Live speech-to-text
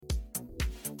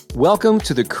Welcome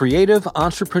to the Creative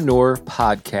Entrepreneur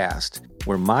Podcast,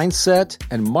 where mindset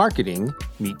and marketing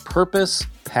meet purpose,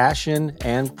 passion,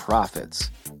 and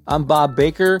profits. I'm Bob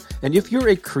Baker, and if you're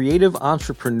a creative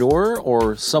entrepreneur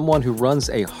or someone who runs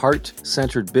a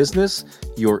heart-centered business,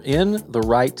 you're in the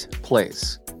right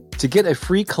place. To get a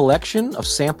free collection of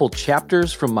sample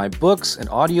chapters from my books and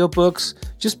audiobooks,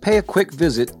 just pay a quick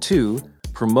visit to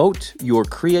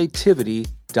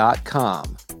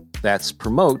promoteyourcreativity.com. That's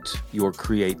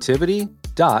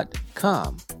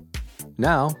promoteyourcreativity.com.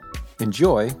 Now,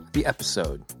 enjoy the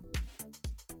episode.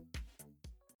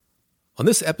 On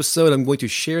this episode, I'm going to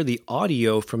share the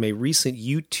audio from a recent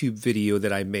YouTube video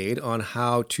that I made on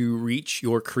how to reach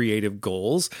your creative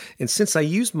goals. And since I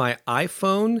use my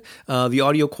iPhone, the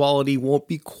audio quality won't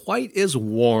be quite as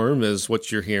warm as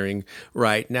what you're hearing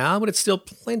right now, but it's still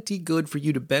plenty good for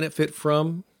you to benefit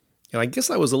from. And I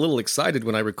guess I was a little excited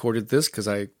when I recorded this because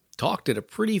I talked at a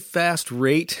pretty fast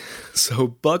rate, so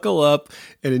buckle up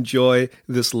and enjoy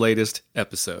this latest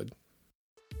episode.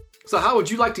 So how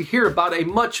would you like to hear about a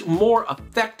much more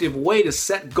effective way to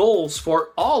set goals for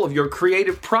all of your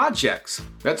creative projects?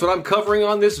 That's what I'm covering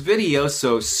on this video,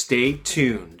 so stay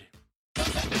tuned.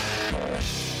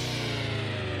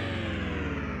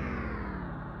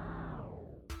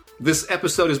 This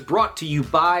episode is brought to you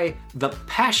by The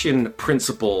Passion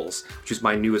Principles, which is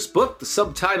my newest book. The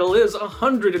subtitle is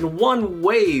 101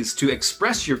 Ways to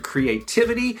Express Your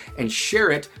Creativity and Share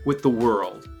It with the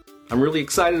World. I'm really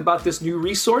excited about this new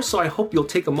resource, so I hope you'll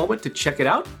take a moment to check it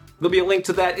out. There'll be a link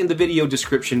to that in the video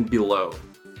description below.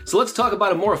 So let's talk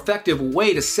about a more effective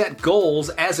way to set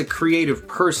goals as a creative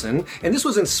person. And this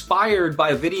was inspired by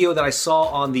a video that I saw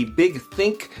on the Big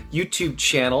Think YouTube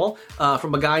channel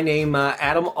from a guy named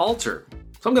Adam Alter.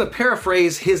 So I'm going to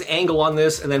paraphrase his angle on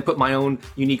this and then put my own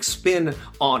unique spin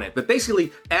on it. But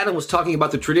basically, Adam was talking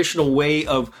about the traditional way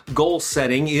of goal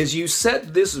setting is you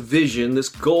set this vision, this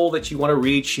goal that you want to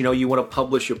reach. You know, you want to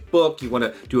publish a book, you want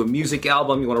to do a music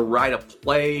album, you want to write a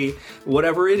play,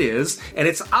 whatever it is. And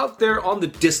it's out there on the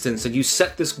distance and you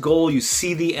set this goal, you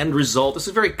see the end result. This is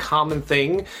a very common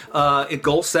thing. In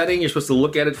goal setting, you're supposed to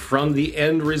look at it from the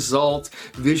end result,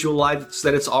 visualize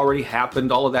that it's already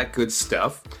happened, all of that good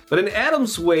stuff. But in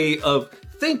Adam's way of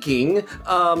thinking,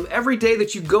 every day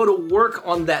that you go to work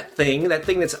on that thing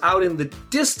that's out in the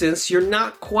distance, you're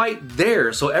not quite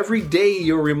there. So every day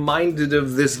you're reminded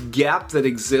of this gap that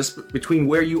exists between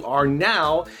where you are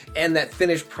now and that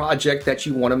finished project that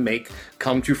you want to make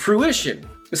come to fruition.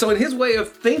 So in his way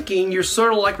of thinking, you're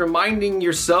sort of like reminding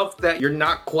yourself that you're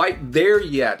not quite there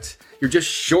yet. You're just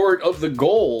short of the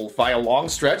goal by a long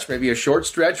stretch, maybe a short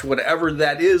stretch, whatever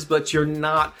that is, but you're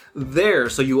not there.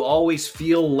 So you always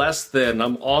feel less than.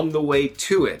 I'm on the way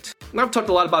to it. And I've talked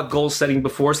a lot about goal setting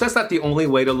before, so that's not the only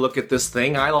way to look at this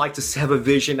thing. I like to have a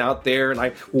vision out there and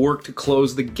I work to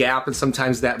close the gap, and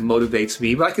sometimes that motivates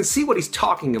me. But I can see what he's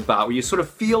talking about, where you sort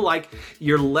of feel like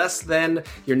you're less than,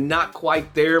 you're not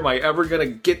quite there. Am I ever going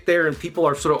to get there? And people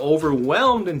are sort of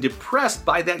overwhelmed and depressed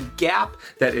by that gap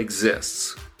that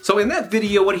exists. So in that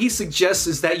video, what he suggests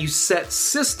is that you set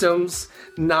systems,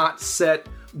 not set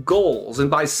goals. And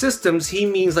by systems, he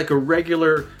means like a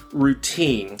regular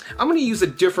routine. I'm going to use a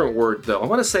different word though. I'm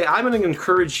going to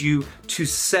encourage you to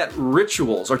set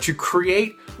rituals or to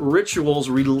create rituals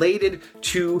related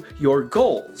to your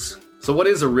goals. So what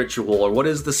is a ritual, or what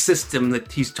is the system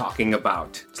that he's talking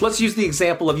about? So let's use the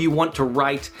example of you want to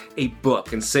write a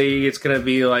book and say it's going to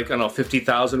be like,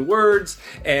 50,000 words,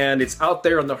 and it's out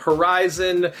there on the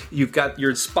horizon.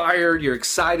 You're inspired, you're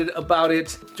excited about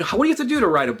it. What do you have to do to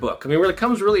write a book? I mean, when it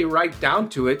comes really right down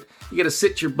to it, you got to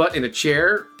sit your butt in a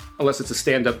chair, unless it's a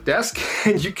stand-up desk,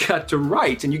 and you got to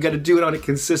write, and you got to do it on a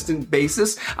consistent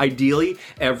basis, ideally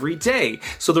every day.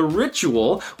 So the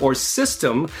ritual or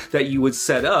system that you would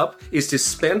set up is to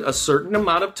spend a certain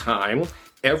amount of time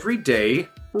every day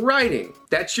writing.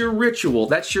 That's your ritual.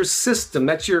 That's your system.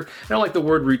 I don't like the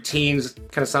word routines.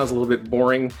 It kind of sounds a little bit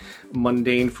boring,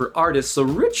 mundane for artists. So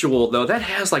ritual, though, that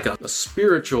has like a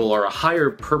spiritual or a higher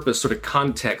purpose sort of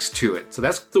context to it. So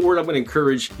that's the word I'm going to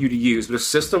encourage you to use. But if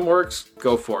system works,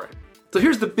 go for it. So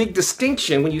here's the big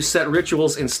distinction when you set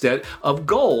rituals instead of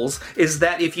goals, is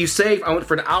that if you say, I went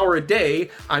for an hour a day,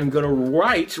 I'm going to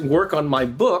work on my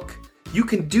book, you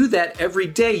can do that every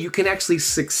day. You can actually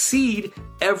succeed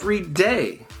every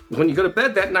day. When you go to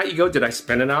bed that night, you go, did I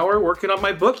spend an hour working on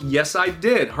my book? Yes, I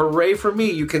did. Hooray for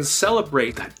me. You can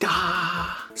celebrate that.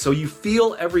 So you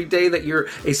feel every day that you're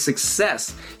a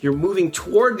success. You're moving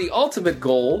toward the ultimate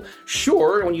goal.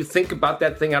 Sure, when you think about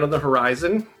that thing out on the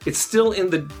horizon, it's still in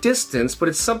the distance, but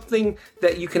it's something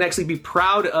that you can actually be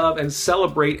proud of and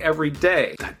celebrate every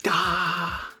day.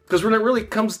 Because when it really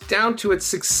comes down to it,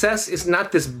 success is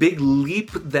not this big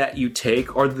leap that you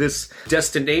take or this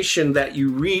destination that you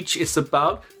reach. It's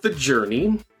about the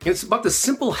journey. It's about the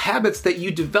simple habits that you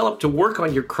develop to work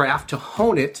on your craft, to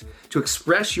hone it, to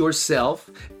express yourself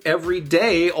every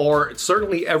day or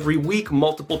certainly every week,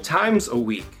 multiple times a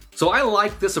week. So I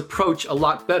like this approach a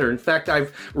lot better. In fact,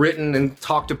 I've written and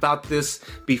talked about this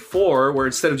before, where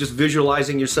instead of just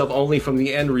visualizing yourself only from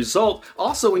the end result,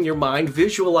 also in your mind,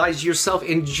 visualize yourself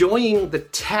enjoying the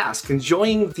task,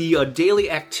 enjoying the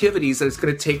daily activities that it's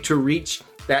going to take to reach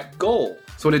that goal.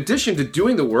 So in addition to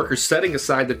doing the work or setting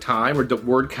aside the time or the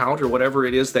word count or whatever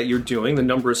it is that you're doing, the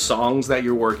number of songs that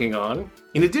you're working on,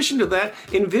 in addition to that,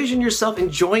 envision yourself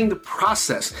enjoying the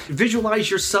process. Visualize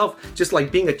yourself just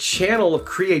like being a channel of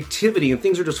creativity and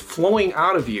things are just flowing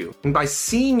out of you. And by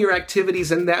seeing your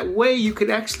activities in that way, you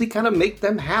can actually kind of make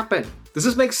them happen. Does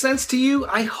this make sense to you?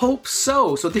 I hope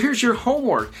so. So here's your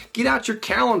homework. Get out your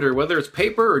calendar, whether it's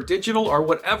paper or digital or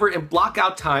whatever, and block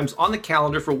out times on the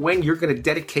calendar for when you're going to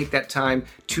dedicate that time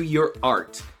to your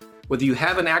art. Whether you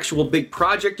have an actual big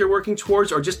project you're working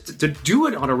towards or just to do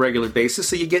it on a regular basis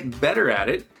so you get better at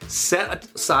it, set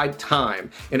aside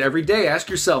time. And every day ask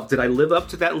yourself, did I live up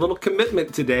to that little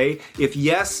commitment today? If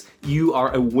yes, you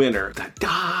are a winner.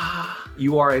 Ta-da!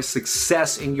 You are a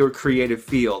success in your creative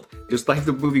field. Just like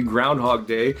the movie Groundhog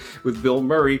Day with Bill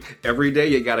Murray, every day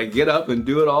you gotta get up and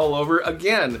do it all over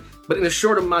again. But in a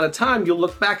short amount of time, you'll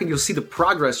look back and you'll see the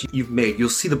progress you've made. You'll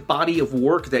see the body of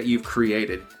work that you've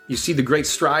created. You see the great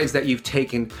strides that you've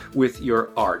taken with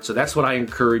your art. So that's what I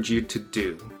encourage you to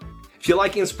do. If you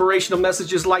like inspirational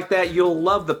messages like that, you'll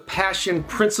love the Passion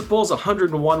Principles,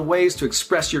 101 Ways to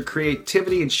Express Your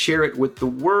Creativity and Share It with the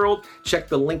World. Check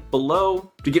the link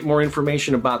below to get more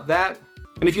information about that.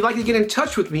 And if you'd like to get in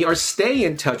touch with me or stay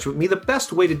in touch with me, the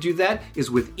best way to do that is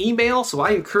with email. So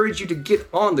I encourage you to get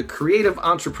on the Creative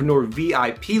Entrepreneur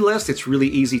VIP list. It's really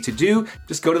easy to do.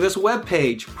 Just go to this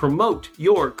webpage,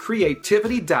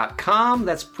 promoteyourcreativity.com.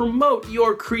 That's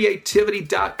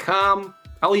promoteyourcreativity.com.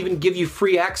 I'll even give you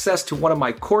free access to one of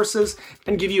my courses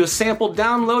and give you a sample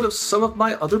download of some of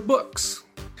my other books.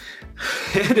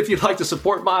 And if you'd like to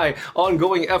support my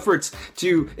ongoing efforts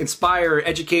to inspire,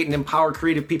 educate, and empower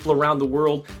creative people around the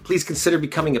world, please consider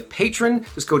becoming a patron.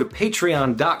 Just go to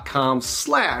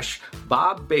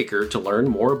patreon.com/Bob Baker to learn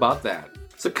more about that.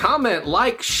 So comment,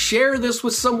 like, share this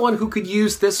with someone who could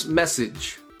use this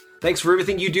message. Thanks for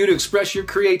everything you do to express your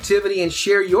creativity and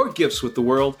share your gifts with the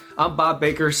world. I'm Bob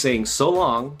Baker saying so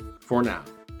long for now.